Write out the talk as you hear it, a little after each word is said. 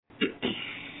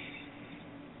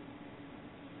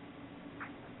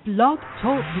Blog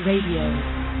Talk Radio.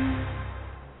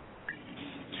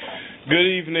 Good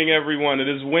evening, everyone. It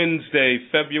is Wednesday,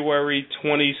 February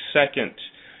 22nd,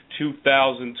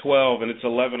 2012, and it's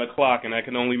 11 o'clock, and that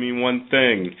can only mean one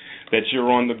thing, that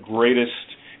you're on the greatest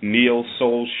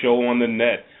neo-soul show on the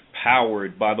net,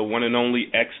 powered by the one and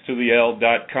only X2the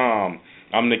L.com.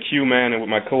 I'm the Q-Man, and with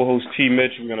my co-host T.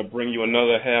 Mitch, we're going to bring you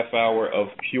another half hour of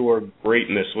pure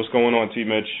greatness. What's going on, T.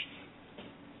 Mitch?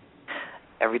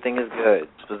 Everything is good.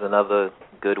 This was another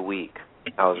good week.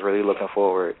 I was really looking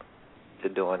forward to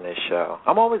doing this show.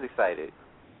 I'm always excited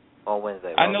on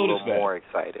Wednesday. I noticed that. I'm a little more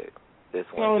excited this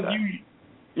Wednesday.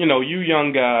 Well, you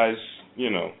young guys,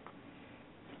 I'm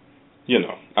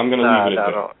going to leave it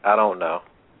at that. I don't know.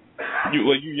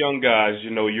 You young guys,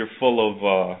 you're full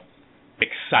of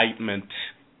excitement.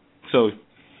 So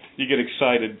you get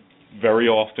excited very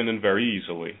often and very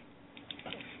easily.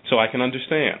 So I can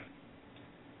understand.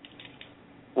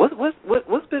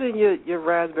 What's been in your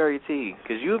raspberry tea?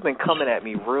 Because you've been coming at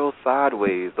me real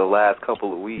sideways the last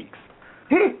couple of weeks.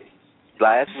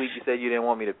 Last week you said you didn't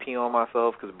want me to pee on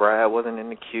myself because Brad wasn't in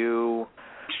the queue.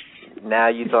 Now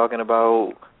you're talking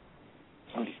about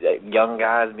young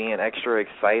guys being extra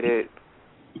excited.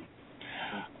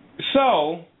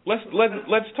 So let's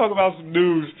talk about some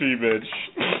news, T-Mitch.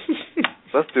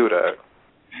 Let's do that.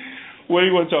 What do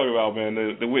you want to talk about, man?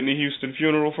 The Whitney Houston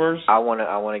funeral first? I want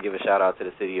to give a shout out to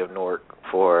the city of Newark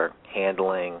for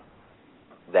handling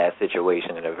that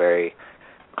situation in a very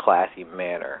classy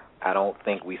manner. I don't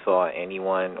think we saw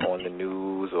anyone on the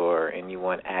news or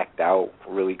anyone act out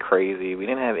really crazy. We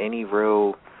didn't have any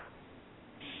real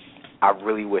I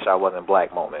really wish I wasn't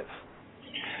black moments.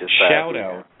 Shout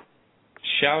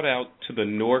out to the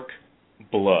Newark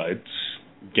Bloods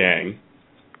gang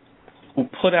who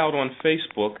put out on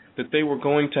Facebook that they were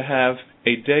going to have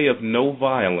a day of no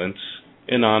violence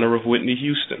in honor of Whitney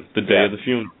Houston, the day of the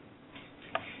funeral.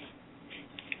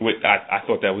 I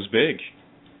thought that was big.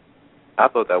 I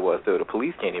thought that was, too. The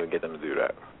police can't even get them to do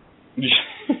that.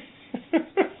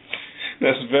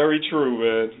 That's very true,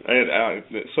 man.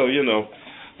 So,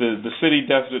 the city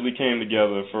definitely came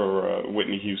together for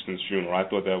Whitney Houston's funeral. I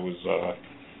thought that was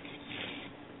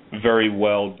very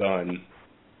well done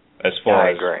as far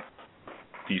as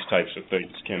these types of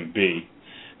things can be.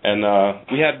 And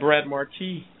we had Brad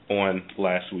Marquis on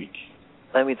last week.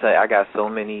 Let me tell you, I got so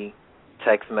many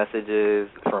text messages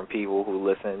from people who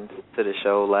listened to the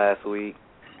show last week.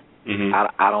 Mm-hmm.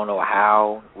 I don't know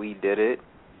how we did it,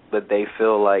 but they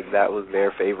feel like that was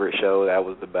their favorite show. That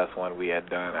was the best one we had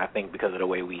done. I think because of the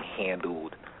way we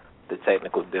handled the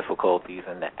technical difficulties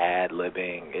and the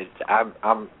ad-libbing. I'm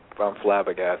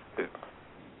flabbergasted.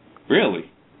 Really?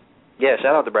 Yeah,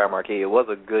 shout out to Brad Marquis. It was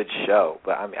a good show,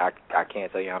 but I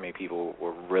can't tell you how many people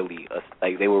were really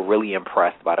they were really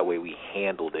impressed by the way we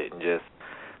handled it and just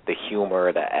the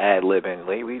humor, the ad-libbing.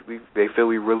 They feel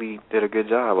we really did a good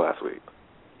job last week.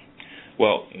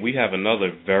 Well, we have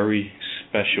another very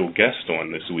special guest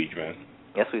on this week, man.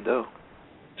 Yes, we do.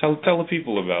 Tell the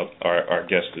people about our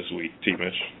guest this week,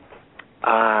 T-Mitch.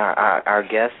 Our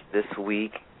guest this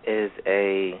week is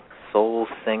a soul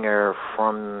singer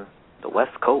from the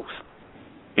West Coast,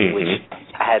 which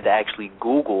I had to actually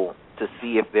Google to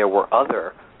see if there were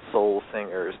other soul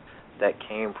singers that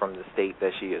came from the state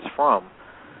that she is from.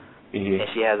 And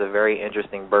she has a very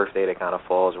interesting birthday that kind of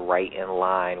falls right in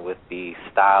line with the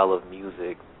style of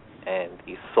music and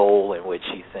the soul in which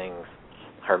she sings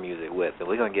her music with. So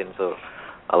we're going to get into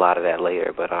a lot of that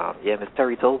later. But, Miss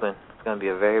Teri Tobin, it's going to be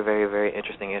a very, very, very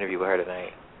interesting interview with her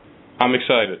tonight. I'm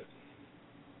excited.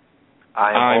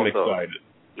 I'm also excited.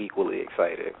 Equally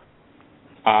excited.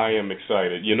 I am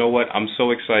excited. You know what? I'm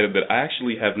so excited that I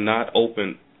actually have not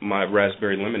opened my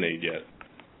raspberry lemonade yet.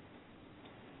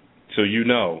 So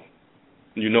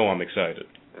I'm excited.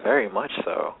 Very much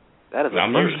so. That is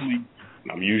a first.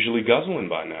 I'm usually guzzling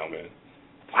by now, man.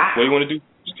 Wow. What do you want to do,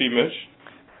 Steve Mitch?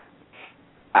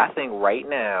 I think right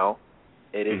now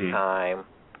it is time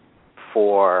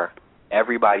for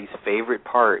everybody's favorite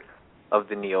part of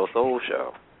the Neo Soul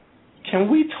Show. Can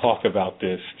we talk about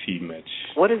this, T. Mitch?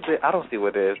 What is it? I don't see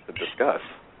what there is to discuss.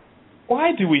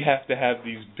 Why do we have to have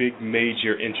these big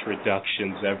major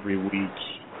introductions every week?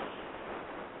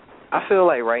 I feel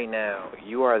like right now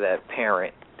you are that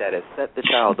parent that has set the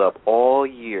child up all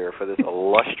year for this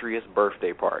illustrious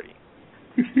birthday party.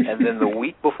 And then the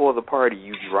week before the party,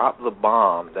 you drop the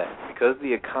bomb that because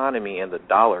the economy and the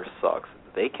dollar sucks,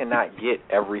 they cannot get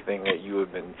everything that you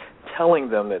have been telling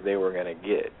them that they were going to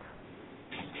get.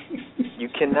 You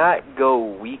cannot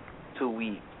go week to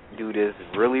week do this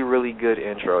really, really good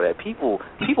intro that people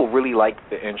really liked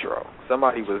the intro. I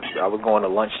was going to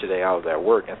lunch today, I was at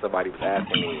work, and somebody was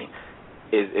asking me,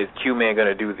 is Q-Man going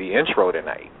to do the intro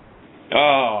tonight?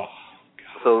 Oh,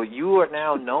 God. So you are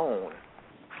now known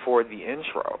for the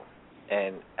intro.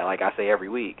 And like I say every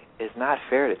week, it's not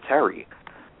fair to Teri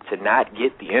to not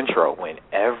get the intro when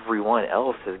everyone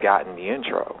else has gotten the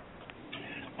intro.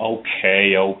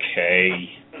 Okay.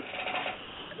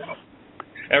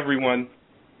 Everyone,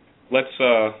 let's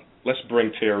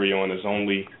bring Teri on as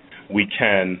only we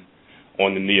can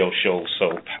on the Neo Show.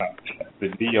 So the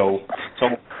Neo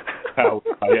Soul Powered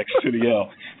by X to the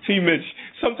L. T. Mitch,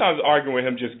 sometimes arguing with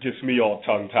him just gets me all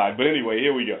tongue-tied. But anyway,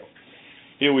 here we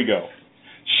go.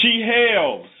 She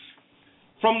hails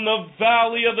from the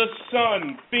Valley of the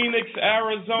Sun, Phoenix,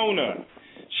 Arizona.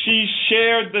 She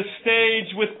shared the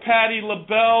stage with Patti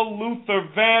LaBelle, Luther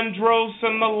Vandross,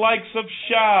 and the likes of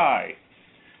Shy.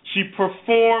 She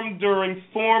performed during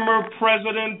former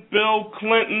President Bill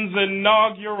Clinton's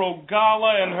inaugural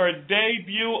gala, and her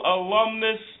debut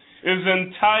alumnus is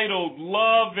entitled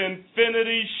Love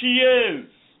Infinity. She is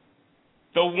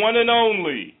the one and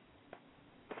only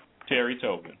Teri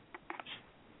Tobin.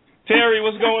 Teri,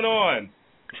 what's going on?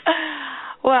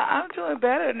 Well, I'm doing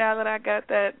better now that I got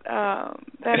that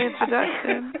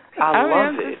introduction.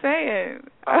 I'm just saying.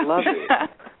 I love it.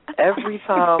 Every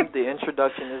time the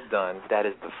introduction is done, that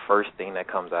is the first thing that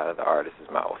comes out of the artist's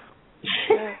mouth.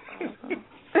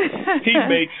 He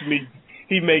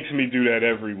makes me do that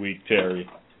every week, Teri.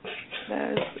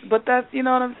 But that's, you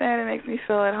know what I'm saying? It makes me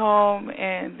feel at home,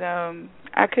 and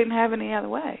I couldn't have it any other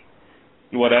way.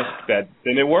 Well,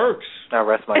 then it works. I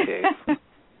rest my case.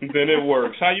 Then it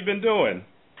works. How you been doing?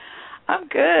 I'm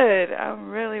good. I'm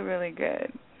really, really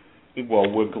good. Well,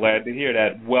 we're glad to hear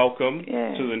that. Welcome to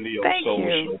the Neo Soul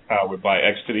Show, powered by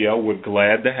X to the L. We're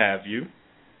glad to have you.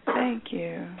 Thank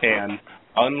you. And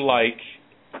unlike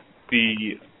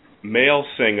the male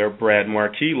singer Brad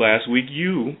Marquis last week,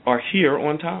 you are here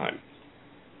on time.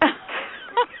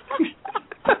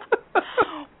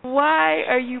 Why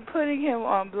are you putting him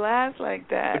on blast like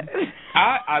that?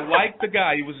 I like the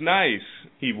guy. He was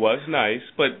nice.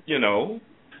 But you know,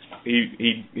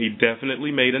 he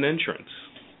definitely made an entrance.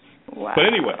 Wow. But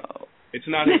anyway, it's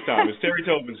not his time. It's Teri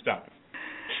Tobin's time.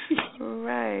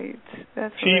 Right.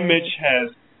 That's T. right. Mitch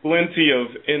has plenty of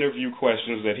interview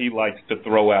questions that he likes to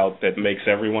throw out that makes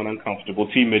everyone uncomfortable.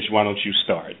 T. Mitch, why don't you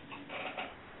start?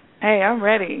 Hey, I'm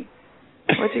ready.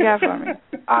 What you got for me?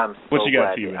 I'm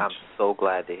so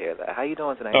glad to hear that. How you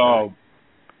doing tonight? Oh,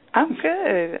 I'm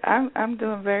good. I'm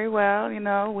doing very well. You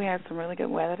know, we had some really good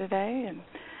weather today, and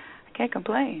I can't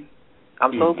complain.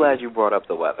 I'm so glad you brought up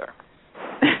the weather.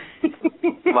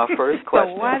 My first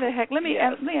question. So why the heck? Let me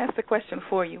ask the question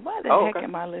for you. Why the heck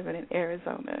am I living in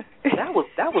Arizona? That was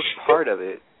part of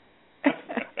it.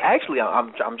 Actually,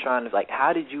 I'm trying to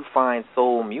how did you find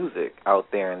soul music out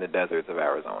there in the deserts of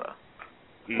Arizona?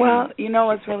 Well, you know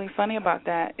what's really funny about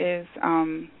that is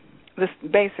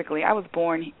basically I was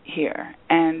born here,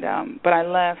 and but I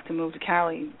left to move to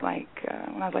Cali when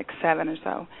I was 7 or so.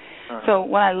 Uh-huh. So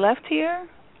when I left here,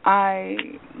 I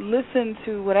listened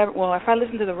to whatever. Well, if I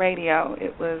listened to the radio,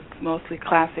 it was mostly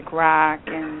classic rock,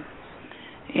 and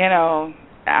you know,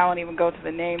 I won't even go to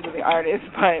the names of the artists,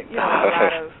 but you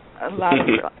know, a lot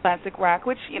of classic rock,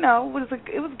 which you know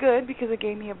it was good because it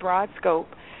gave me a broad scope.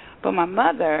 But my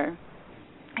mother,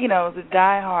 you know, was a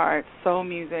diehard soul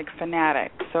music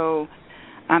fanatic. So,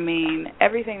 I mean,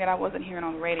 everything that I wasn't hearing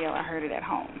on the radio, I heard it at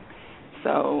home.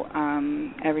 So,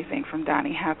 everything from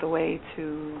Donny Hathaway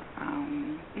to,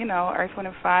 you know, Earth, Wind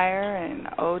 & Fire and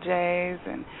OJ's.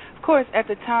 And, of course, at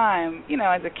the time, you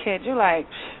know, as a kid, you're like,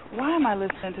 why am I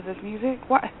listening to this music?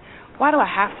 Why do I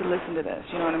have to listen to this?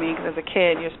 You know what I mean? Because as a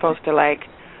kid, you're supposed to,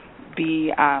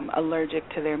 be allergic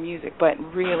to their music. But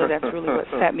really, that's really what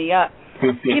set me up.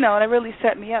 You know, and it really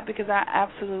set me up because I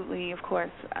absolutely, of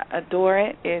course, adore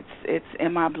it. It's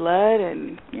in my blood,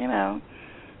 and you know,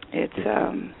 it's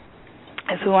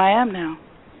who I am now.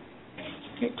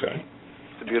 Okay,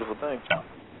 it's a beautiful thing.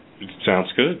 It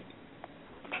sounds good.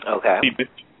 Okay. T.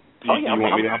 You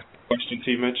want me to ask a question,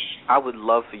 T. Mitch? I would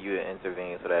love for you to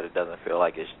intervene so that it doesn't feel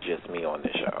like it's just me on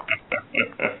this show.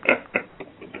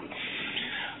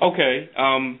 Okay.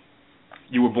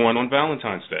 You were born on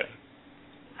Valentine's Day.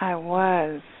 I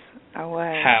was.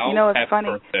 How? You know, it's happy funny.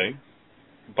 Birthday,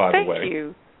 by the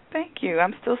way. Thank you.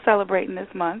 I'm still celebrating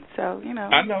this month, so, you know.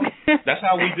 I know. That's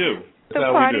how we do. The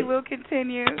party will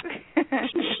continue.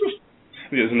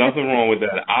 There's nothing wrong with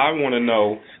that. I want to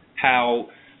know how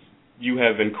you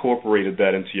have incorporated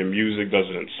that into your music. Does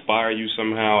it inspire you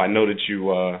somehow? I know that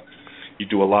you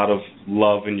do a lot of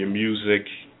love in your music.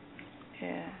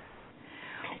 Yeah.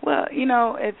 Well,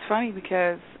 it's funny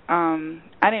because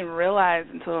I didn't realize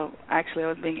until actually I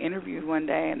was being interviewed one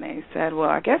day, and they said, well,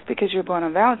 I guess because you're born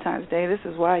on Valentine's Day, this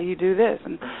is why you do this.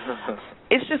 And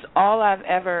it's just all I've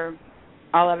ever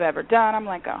done. I'm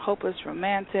like a hopeless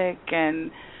romantic,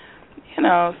 and,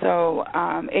 so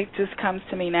it just comes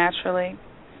to me naturally.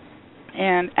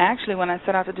 And actually, when I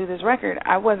set out to do this record,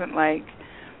 I wasn't like,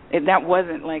 that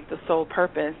wasn't like the sole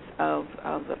purpose of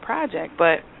the project,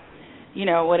 but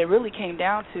what it really came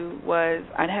down to was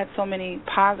I'd had so many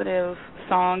positive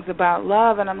songs about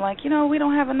love, and I'm like, we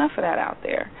don't have enough of that out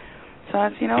there. So I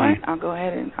said, what? I'll go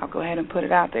ahead and put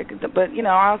it out there. But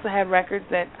I also have records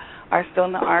that are still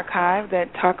in the archive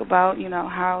that talk about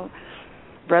how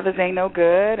brothers ain't no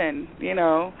good, and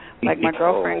like my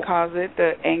girlfriend calls it,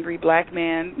 the angry black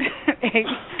man,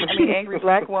 angry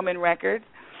black woman records.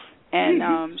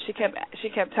 And she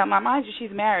kept telling me, mind you,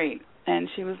 she's married. And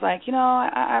she was like,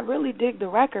 I really dig the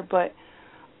record, but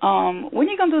when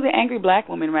you going to do the Angry Black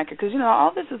Woman record? Because,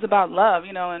 all this is about love,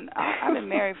 and I've been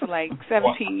married for like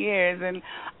 17 years, and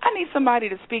I need somebody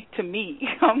to speak to me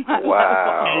on my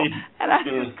level. And I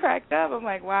just cracked up. I'm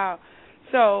like, wow.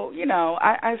 So,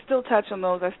 I still touch on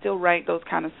those. I still write those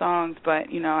kind of songs,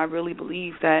 but, I really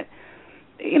believe that,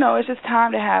 it's just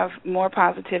time to have more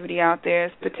positivity out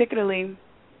there, particularly,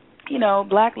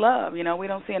 black love. We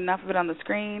don't see enough of it on the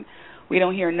screen. We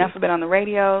don't hear enough of it on the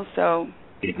radio, so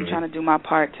I'm trying to do my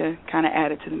part to kind of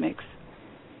add it to the mix.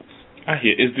 I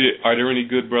hear. Are there any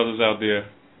good brothers out there,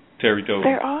 Teri Tobin?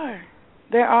 There are.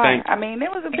 There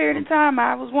was a period of time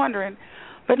I was wondering,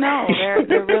 but no,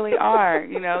 there really are.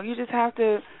 You just got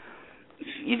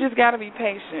to be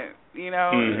patient.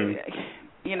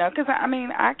 Because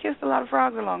I kissed a lot of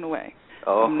frogs along the way.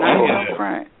 Oh, I'm not even on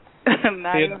front. I'm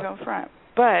not even on front,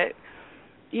 but.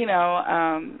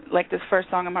 Like this first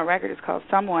song on my record is called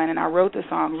Someone, and I wrote the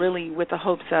song really with the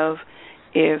hopes of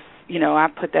if, I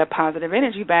put that positive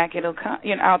energy back, it'll come,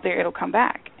 out there, it'll come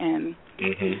back. And,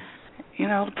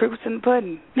 the proof's in the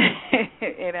pudding.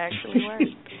 It actually worked.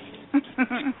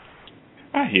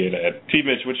 I hear that.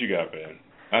 T-Mitch, what you got, man?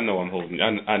 I know I'm holding,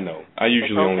 I know. I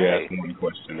usually only ask one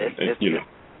question.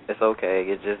 It's okay.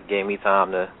 It just gave me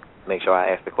time to make sure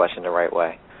I ask the question the right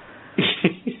way.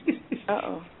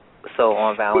 Uh-oh. So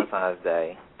on Valentine's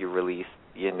Day, you released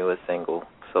your newest single,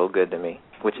 So Good to Me,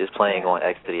 which is playing on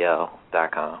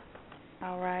xtodl.com.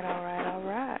 All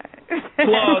right.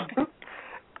 Plug.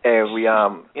 And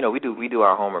we do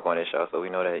our homework on this show, so we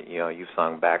know that you've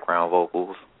sung background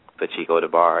vocals for Chico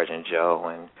DeBarge and Joe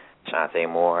and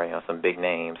Shantae Moore, some big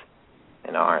names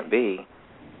in R&B.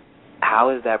 How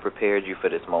has that prepared you for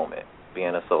this moment?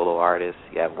 Being a solo artist,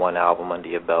 you have one album under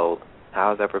your belt. How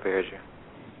has that prepared you?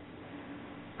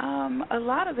 A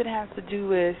lot of it has to do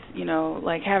with,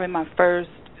 like having my first,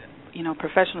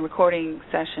 professional recording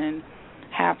session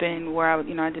happen where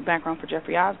I did background for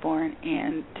Jeffrey Osborne,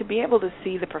 and to be able to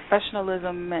see the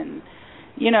professionalism and,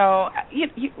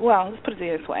 well, let's put it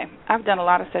this way. I've done a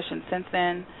lot of sessions since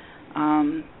then,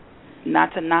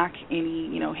 not to knock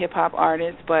any, hip-hop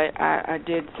artists, but I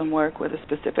did some work with a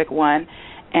specific one,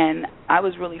 and I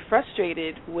was really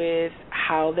frustrated with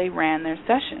how they ran their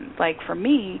sessions. Like, for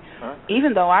me,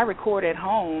 even though I record at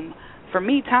home, for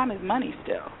me, time is money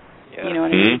still. Yeah. You know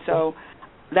what I mean? So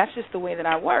that's just the way that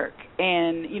I work.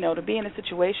 And, to be in a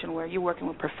situation where you're working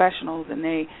with professionals and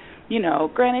they,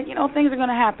 granted, things are going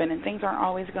to happen and things aren't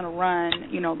always going to run,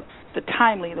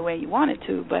 the way you want it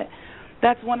to. But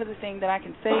that's one of the things that I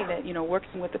can say that,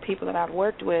 working with the people that I've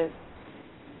worked with,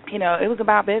 it was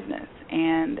about business,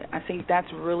 and I think that's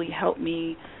really helped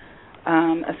me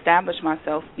establish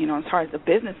myself, as far as the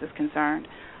business is concerned.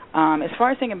 As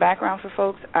far as singing background for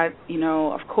folks,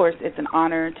 of course, it's an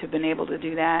honor to have been able to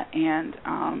do that, and,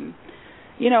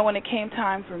 when it came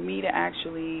time for me to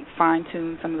actually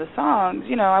fine-tune some of the songs,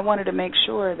 I wanted to make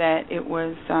sure that it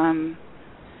was, I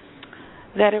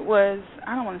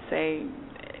don't want to say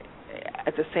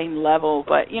at the same level,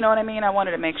 but you know what I mean? I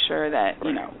wanted to make sure that,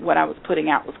 what I was putting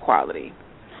out was quality.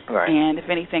 Right. And if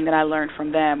anything that I learned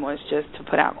from them was just to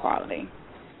put out quality.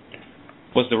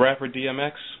 Was the rapper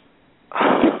DMX?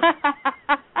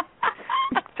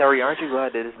 Teri, aren't you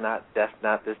glad that that's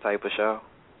not this type of show?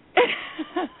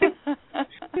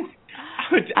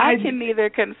 I can neither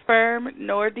confirm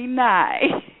nor deny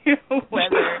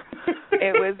whether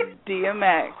it was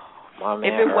DMX. Man,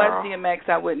 if it was DMX,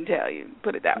 I wouldn't tell you.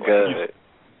 Put it that way. Good.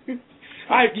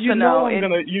 I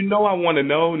want to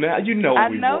know now. I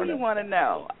know you want to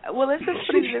know. Well, let's just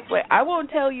put it this way. I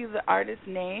won't tell you the artist's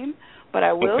name, but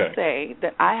I will say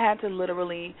that I had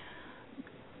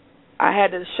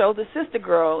to show the sister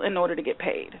girl in order to get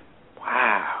paid.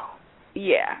 Wow.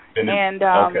 Yeah. And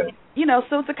okay. You know,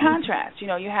 so it's a contrast. You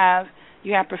know, you have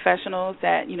professionals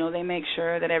that, you know, they make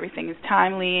sure that everything is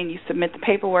timely and you submit the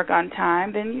paperwork on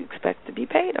time, then you expect to be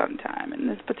paid on time. In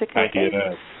this particular case,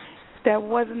 that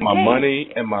wasn't the case. My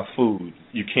money and my food.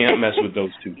 You can't mess with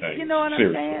those two things. You know what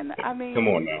Seriously. I'm saying? I mean, come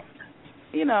on now.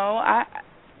 You know,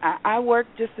 I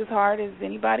worked just as hard as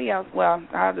anybody else. Well,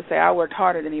 I have to say I worked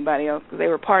harder than anybody else because they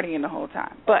were partying the whole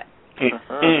time. But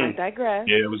I digress.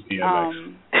 Yeah, it was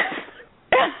DMX.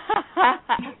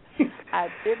 I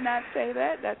did not say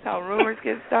that. That's how rumors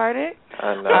get started.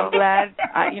 I know. I'm glad.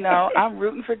 I'm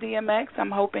rooting for DMX.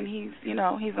 I'm hoping he's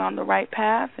on the right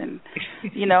path, and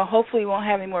hopefully we won't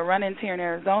have any more run-ins here in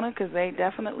Arizona because they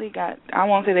definitely got. I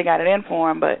won't say they got it in for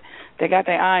him, but they got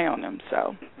their eye on him.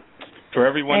 So. For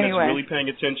everyone that's really paying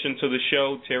attention to the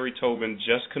show, Teri Tobin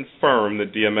just confirmed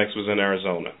that DMX was in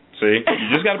Arizona. See? You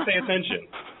just got to pay attention.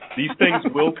 These things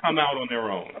will come out on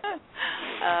their own.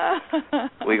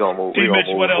 We're going to move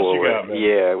what else forward. You got, man?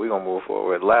 Yeah, we're going to move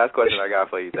forward. Last question I got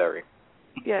for you, Teri.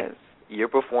 Yes. You're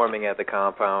performing at the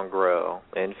Compound Grill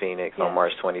in Phoenix on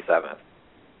March 27th.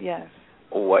 Yes.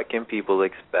 What can people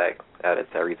expect at a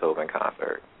Teri Tobin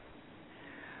concert?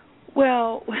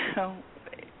 Well,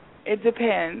 it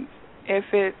depends. If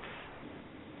it's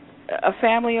a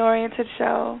family-oriented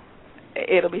show,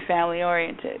 it'll be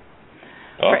family-oriented.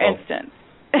 For instance,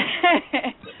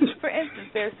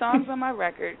 there are songs on my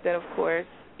record that, of course,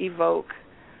 evoke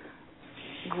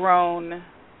grown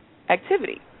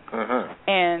activity.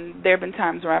 And there have been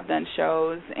times where I've done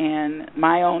shows and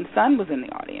my own son was in the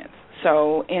audience.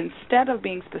 So instead of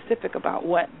being specific about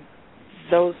what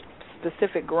those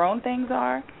specific grown things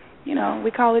are, we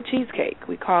call it cheesecake.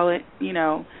 We call it,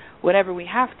 whatever we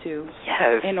have to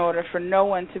in order for no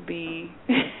one to be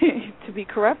to be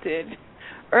corrupted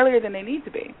earlier than they need to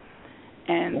be.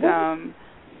 And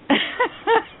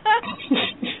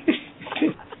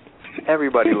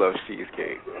everybody loves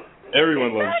cheesecake.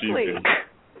 Everyone loves cheesecake.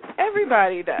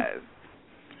 Everybody does.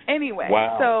 Anyway,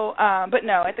 so but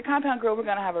no, at the Compound Grill we're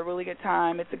going to have a really good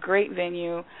time. It's a great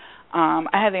venue. I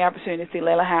had the opportunity to see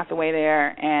Layla Hathaway there,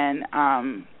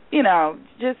 and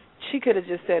she could have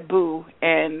just said boo,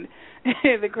 and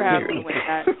the crowd would have went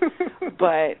nuts.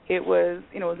 But it was,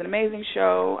 it was an amazing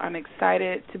show. I'm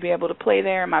excited to be able to play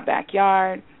there in my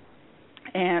backyard.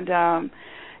 And,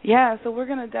 so we're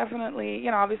going to definitely,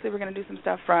 obviously we're going to do some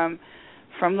stuff from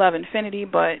Love Infinity,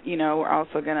 but, we're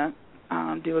also going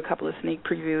to do a couple of sneak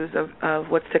previews of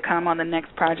what's to come on the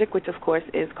next project, which, of course,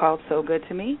 is called So Good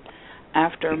to Me,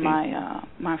 after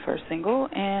my first single.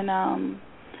 And,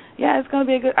 it's going to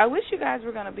be a good. I wish you guys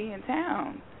were going to be in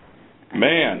town.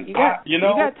 Man, you got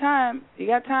time. You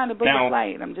got time to book a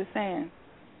flight. I'm just saying.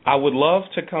 I would love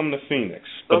to come to Phoenix,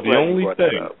 but the only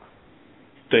thing,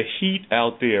 the heat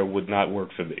out there would not work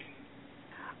for me.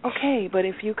 Okay, but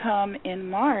if you come in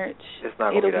March,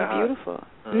 it'll be beautiful.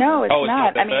 Mm-hmm. No, it's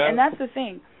not. I mean, and that's the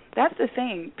thing. That's the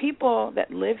thing. People that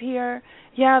live here,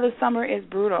 the summer is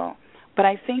brutal. But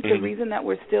I think the reason that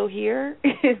we're still here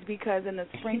is because in the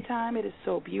springtime it is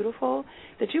so beautiful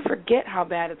that you forget how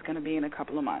bad it's going to be in a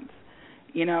couple of months.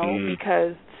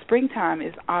 Because springtime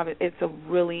it's a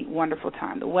really wonderful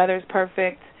time. The weather's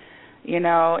perfect.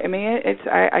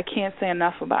 I can't say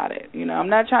enough about it. I'm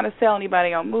not trying to sell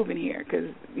anybody on moving here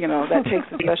because that takes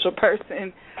a special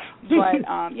person. But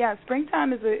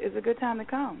springtime is a good time to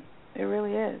come. It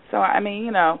really is. So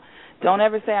don't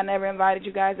ever say I never invited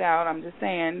you guys out. I'm just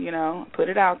saying, put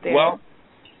it out there. Well,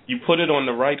 you put it on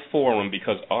the right forum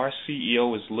because our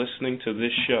CEO is listening to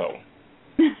this show.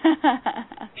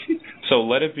 So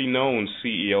let it be known,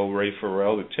 CEO Ray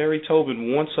Farrell, that Teri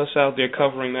Tobin wants us out there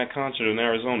covering that concert in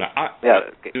Arizona.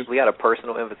 We got a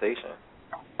personal invitation.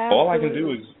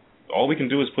 Absolutely. All we can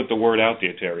do is put the word out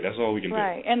there, Teri. That's all we can do.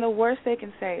 Right, and the worst they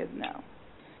can say is no.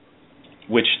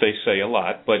 Which they say a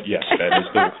lot, but yes, that is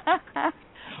the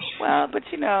Well, but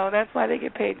that's why they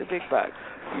get paid the big bucks.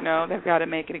 They've got to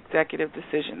make an executive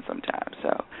decision sometimes,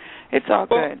 so it's all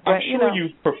good. But, I'm sure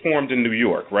you've performed in New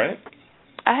York, right?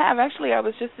 I have. Actually, I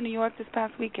was just in New York this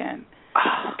past weekend.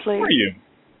 Were you?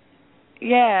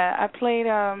 Yeah, I played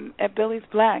at Billy's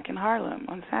Black in Harlem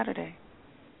on Saturday.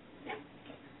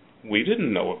 We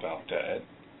didn't know about that.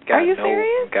 Are you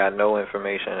serious? Got no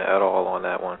information at all on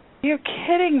that one. You're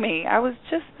kidding me. I was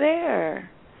just there.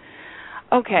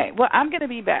 Okay, well, I'm going to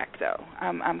be back, though.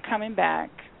 I'm coming back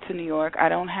to New York. I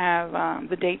don't have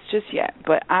the dates just yet,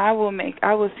 but I will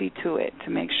see to it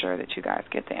to make sure that you guys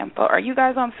get the info. Are you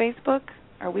guys on Facebook?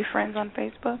 Are we friends on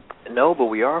Facebook? No, but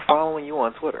we are following you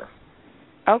on Twitter.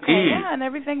 Okay, and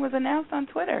everything was announced on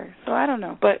Twitter, so I don't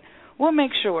know. But we'll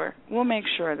make sure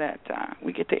that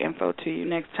we get the info to you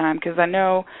next time because I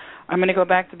know I'm going to go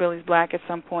back to Billy's Black at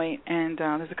some point, and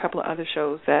there's a couple of other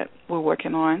shows that we're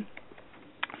working on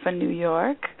for New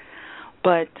York.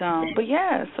 But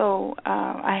yeah, so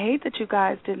I hate that you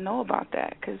guys didn't know about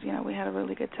that because, we had a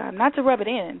really good time. Not to rub it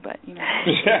in, but, and,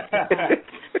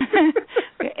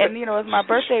 it's my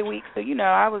birthday week, so,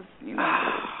 I was,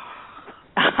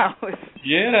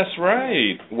 Yeah, that's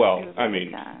right. Well,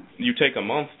 you take a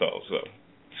month, though, so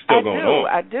it's still going on.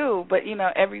 I do, but,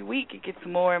 every week it gets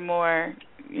more and more,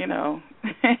 intense.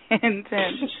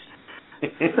 So,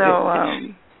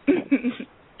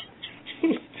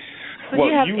 so well,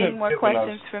 you have any more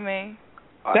questions for me?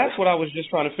 That's what I was just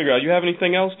trying to figure out. You have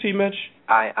anything else, T. Mitch?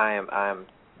 I am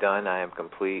done. I am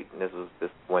complete. This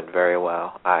went very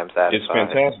well. I am satisfied. It's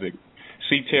fantastic.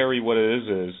 See, Terry, what it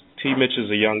is T. Mitch is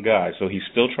a young guy, so he's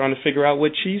still trying to figure out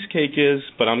what cheesecake is,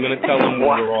 but I'm going to tell him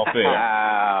when we're off air.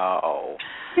 Wow.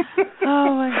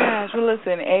 Oh, my gosh. Well,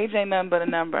 listen, age ain't nothing but a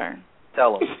number.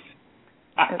 Tell him.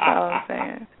 That's all I'm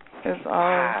saying. That's all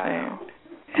I'm saying.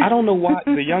 I don't know why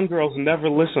the young girls never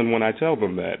listen when I tell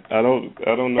them that. I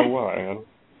don't know why.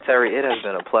 Terry, it has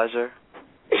been a pleasure.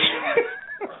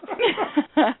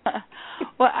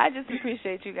 Well, I just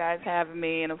appreciate you guys having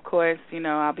me, and of course,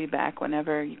 I'll be back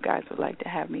whenever you guys would like to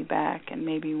have me back, and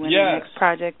maybe when the next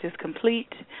project is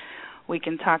complete, we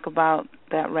can talk about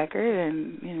that record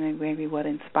and maybe what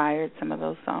inspired some of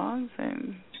those songs.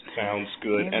 And sounds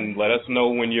good. And let us know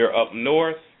when you're up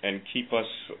north, and keep us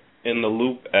in the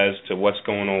loop as to what's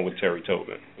going on with Teri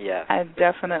Tobin. Yeah, I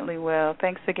definitely will.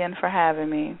 Thanks again for having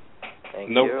me. Thank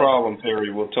you. No problem,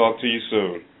 Terry. We'll talk to you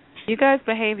soon. You guys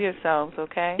behave yourselves,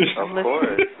 okay? Of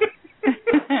course.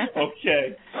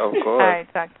 Okay. Of course. All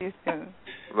right, talk to you soon.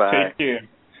 Bye. Take care.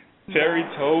 Teri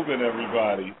Tobin,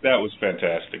 everybody. That was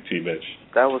fantastic, T. Mitch.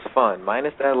 That was fun.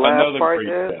 Minus that last part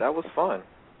there, that was fun.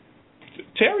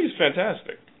 Terry's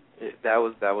fantastic. That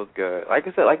was good. Like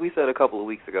we said a couple of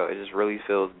weeks ago, it just really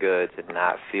feels good to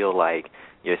not feel like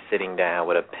you're sitting down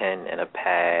with a pen and a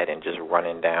pad and just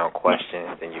running down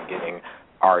questions and you're getting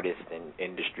artist and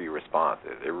industry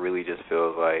responses. It really just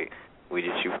feels like we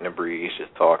just shooting the breeze,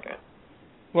 just talking.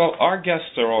 Well, our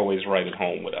guests are always right at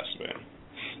home with us, man.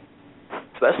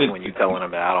 Especially when you're telling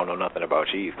them that I don't know nothing about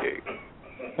cheesecake.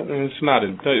 It's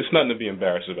nothing to be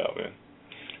embarrassed about, man.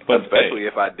 But especially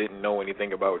if I didn't know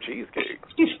anything about cheesecake.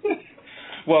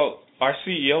 Well, our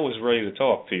CEO is ready to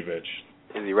talk, T. Mitch.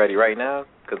 Is he ready right now?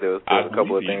 Because there's a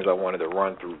couple of things I wanted to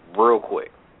run through real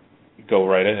quick. Go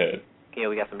right ahead. Yeah,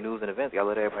 we got some news and events. Got to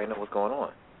let everybody know what's going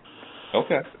on.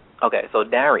 Okay, so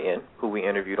Darian, who we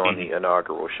interviewed on the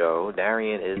inaugural show,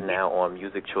 Darian is now on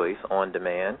Music Choice on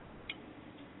demand.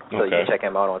 So you can check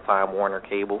him out on Time Warner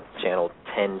Cable, channel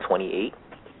 1028.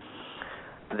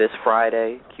 This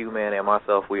Friday, Q-Man and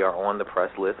myself, we are on the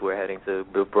press list. We're heading to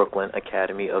the Brooklyn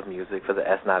Academy of Music for the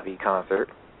S.N.I.V.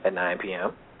 concert at 9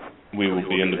 p.m. We will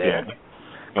be in the building.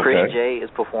 Chris J is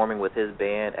performing with his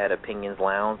band at Opinions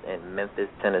Lounge in Memphis,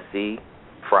 Tennessee,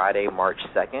 Friday, March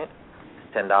 2nd.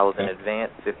 $10 in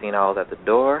advance, $15 at the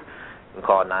door. You can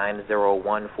call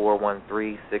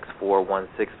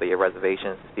 901-413-6416 for your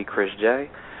reservations to see Chris J.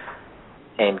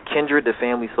 And Kindred the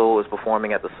Family Soul is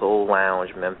performing at the Soul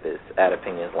Lounge, Memphis, at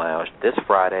Opinions Lounge this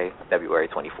Friday, February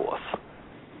 24th.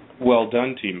 Well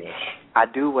done, T. Mitch. I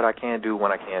do what I can do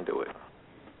when I can do it.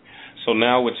 So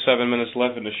now with 7 minutes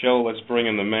left in the show, let's bring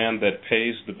in the man that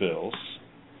pays the bills,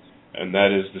 and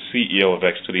that is the CEO of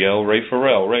X to the L, Ray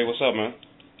Farrell. Ray, what's up, man?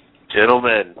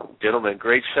 Gentlemen,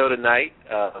 great show tonight.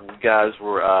 You guys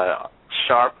were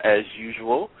sharp as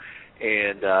usual.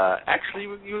 And actually,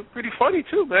 you were pretty funny,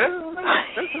 too, man.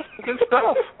 That's good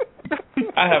stuff.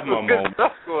 I have my moment. Good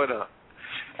stuff going on.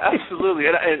 Absolutely.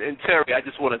 And Teri, I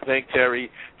just want to thank Teri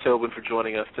Tobin for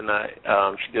joining us tonight.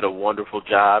 She did a wonderful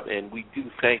job, and we do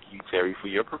thank you, Teri, for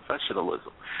your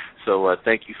professionalism. So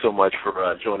thank you so much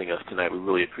for joining us tonight. We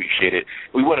really appreciate it.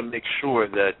 We want to make sure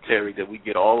that, Teri, that we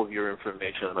get all of your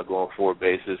information on a going-forward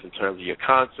basis in terms of your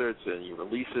concerts and your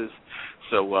releases.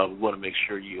 So we want to make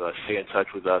sure you stay in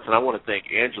touch with us. And I want to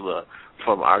thank Angela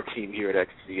from our team here at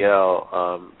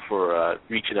XTL for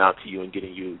reaching out to you and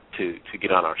getting you to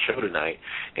get on our show tonight.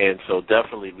 And so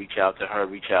definitely reach out to her,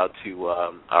 reach out to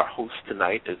our host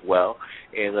tonight as well,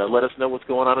 and let us know what's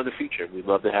going on in the future. We'd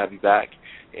love to have you back,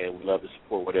 and we'd love to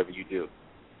support whatever you do.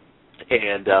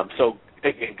 And so,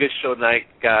 again, good show tonight,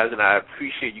 guys, and I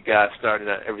appreciate you guys starting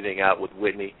everything out with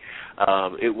Whitney.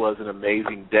 It was an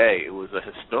amazing day. It was a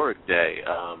historic day.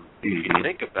 If you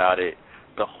think about it,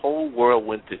 the whole world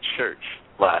went to church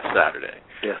last Saturday.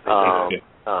 Yes, they did.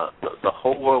 The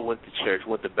whole world went to church,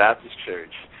 went to Baptist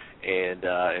church,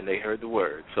 and they heard the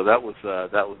word. So that was a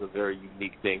very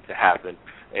unique thing to happen.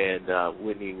 And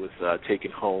Whitney was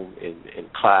taken home in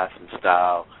class and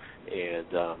style, and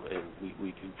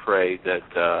we do pray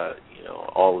that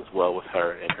all is well with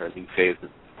her and her new phase.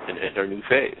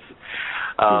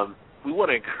 We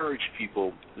want to encourage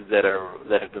people that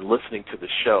have been listening to the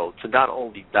show to not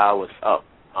only dial us up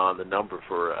on the number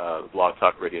for the Blog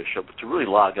Talk Radio show, but to really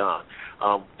log on.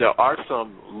 There are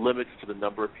some limits to the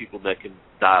number of people that can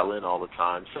dial in all the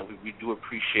time, so we do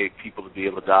appreciate people to be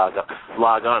able to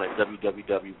log on at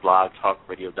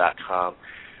www.blogtalkradio.com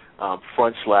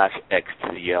 /X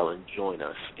and join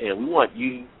us. And we want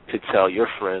you to tell your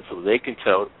friends so they can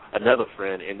tell another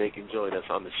friend and they can join us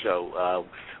on the show.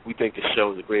 We think the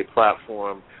show is a great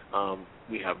platform.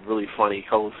 We have really funny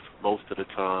hosts most of the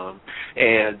time,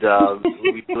 and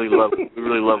we really love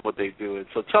what they do. And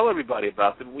so tell everybody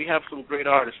about them. We have some great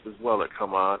artists as well that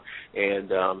come on, and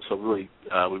so we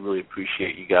really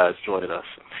appreciate you guys joining us.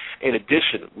 In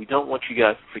addition, we don't want you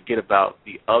guys to forget about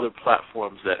the other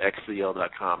platforms that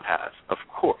xtl.com has. Of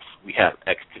course, we have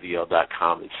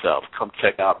xtl.com itself. Come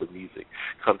check out the music.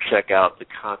 Come check out the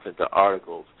content, the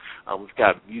articles. We've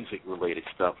got music-related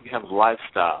stuff. We have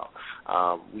lifestyle.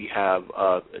 We have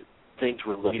things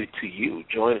related to you.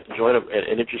 Join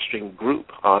an interesting group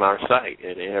on our site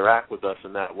and interact with us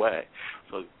in that way.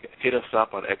 So hit us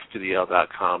up on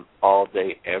xtl.com all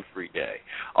day, every day.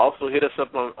 Also hit us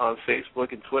up on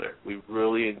Facebook and Twitter. We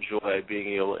really enjoy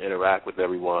being able to interact with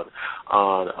everyone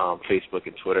on Facebook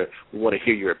and Twitter. We want to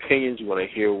hear your opinions. We want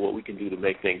to hear what we can do to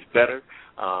make things better.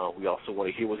 We also want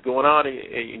to hear what's going on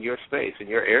in your space, in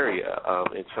your area,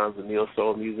 in terms of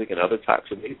neo-soul music and other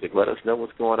types of music. Let us know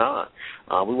what's going on.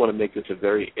 We want to make this a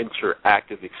very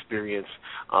interactive experience,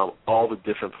 all the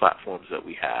different platforms that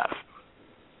we have.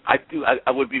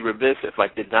 I would be remiss if I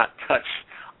did not touch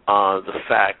on the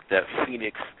fact that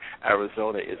Phoenix,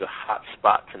 Arizona is a hot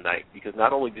spot tonight, because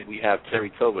not only did we have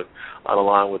Teri Tobin on the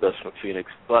line with us from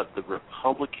Phoenix, but the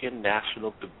Republican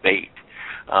National Debate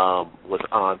was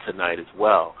on tonight as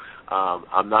well.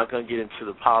 I'm not going to get into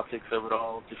the politics of it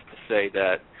all, just to say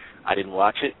that I didn't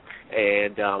watch it,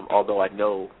 and although I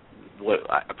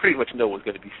pretty much know what's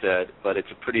going to be said, but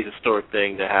it's a pretty historic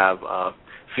thing to have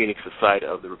Phoenix the site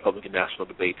of the Republican National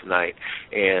Debate tonight,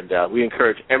 and we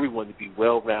encourage everyone to be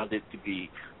well-rounded, to be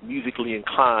musically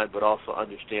inclined, but also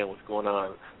understand what's going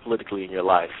on politically in your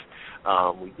life.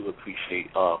 We do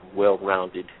appreciate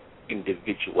well-rounded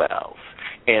individuals.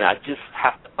 And I just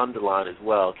have to underline as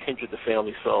well, Kindred the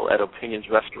Family Soul at Opinions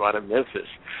Restaurant in Memphis.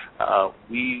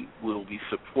 We will be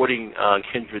supporting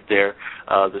Kindred there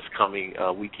this coming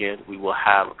weekend. We will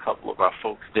have a couple of our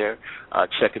folks there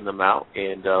checking them out,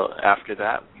 and after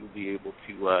that, you'll be able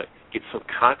to get some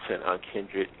content on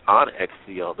Kindred on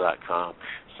xcl.com.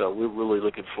 So we're really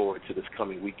looking forward to this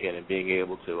coming weekend and being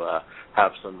able to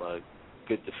have some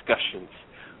good discussions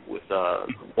with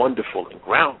wonderful and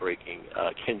groundbreaking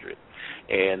Kindred.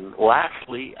 And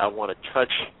lastly, I want to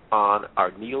touch on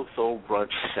our Neo Soul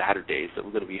Brunch Saturdays that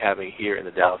we're going to be having here in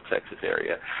the Dallas, Texas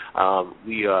area.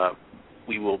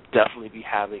 We will definitely be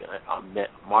having on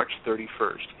March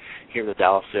 31st here in the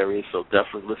Dallas area, so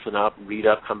definitely listen up, read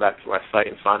up, come back to our site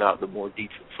and find out some more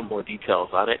details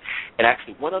on it. And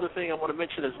actually, one other thing I want to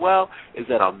mention as well is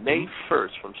that on May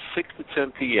 1st from 6 to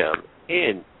 10 p.m.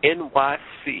 in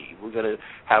NYC, we're going to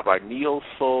have our Neo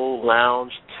Soul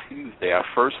Lounge Tuesday, our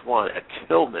first one at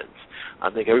Tillman's. I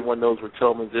think everyone knows where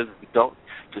Tillman's is. If you don't,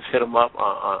 just hit them up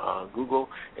on Google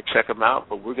and check them out.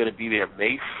 But we're going to be there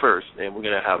May 1st, and we're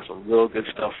going to have some real good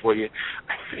stuff for you.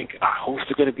 I think our hosts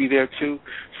are going to be there, too.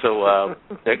 So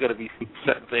they're going to be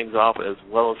setting things off, as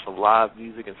well as some live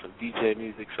music and some DJ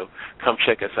music. So come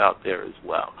check us out there as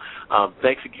well.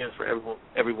 Thanks again for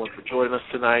everyone for joining us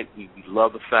tonight. We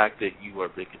love the fact that you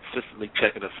have been consistently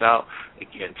checking us out.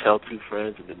 Again, tell two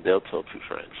friends, and then they'll tell two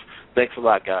friends. Thanks a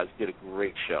lot, guys. You did a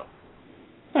great show.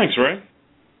 Thanks, Ray.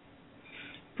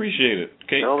 Appreciate it.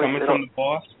 Kate, coming from the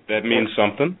boss, that means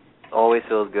something. Always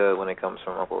feels good when it comes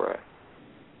from Uncle Ray.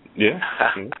 Yeah.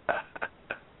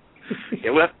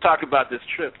 Yeah, we'll have to talk about this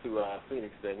trip to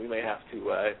Phoenix then. We may have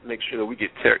to make sure that we get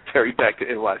Teri back to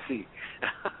NYC.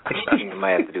 You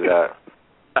might have to do that.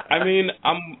 I mean,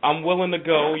 I'm willing to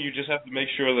go. You just have to make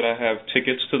sure that I have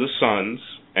tickets to the Suns,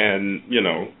 and, you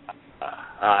know.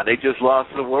 They just lost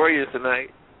to the Warriors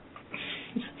tonight.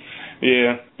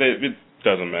 Yeah, it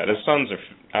doesn't matter. The Suns are,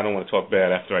 I don't want to talk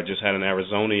bad after I just had an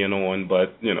Arizonian on,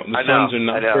 but, you know, the Suns are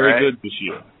not very good this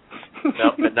year.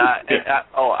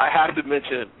 No, I have to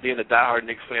mention, being a diehard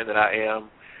Knicks fan that I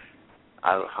am,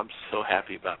 I'm so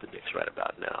happy about the Knicks right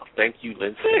about now. Thank you,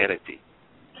 Linsanity.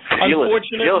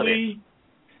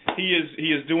 He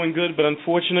is doing good, but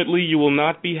unfortunately, you will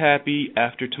not be happy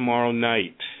after tomorrow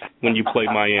night when you play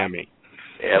Miami.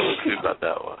 Yeah, we'll see about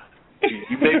that one.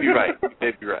 You may be right.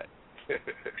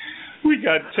 We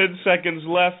got 10 seconds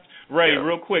left. Ray,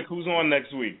 real quick, who's on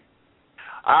next week?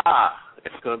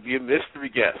 It's going to be a mystery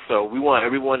guest. So we want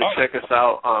everyone to check us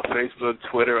out on Facebook,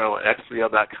 Twitter, and on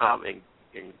x3l.com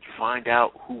and find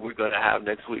out who we're going to have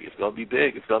next week. It's going to be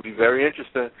big. It's going to be very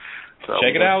interesting. So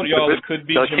check it out, y'all. It could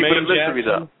be Jermaine Jackson.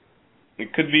 Though.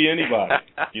 It could be anybody.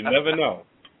 You never know.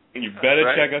 You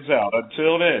better check us out.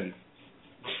 Until then,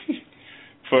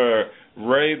 for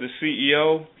Ray, the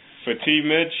CEO, for T.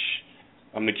 Mitch,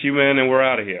 I'm the Q-Man, and we're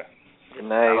out of here. Good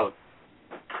night.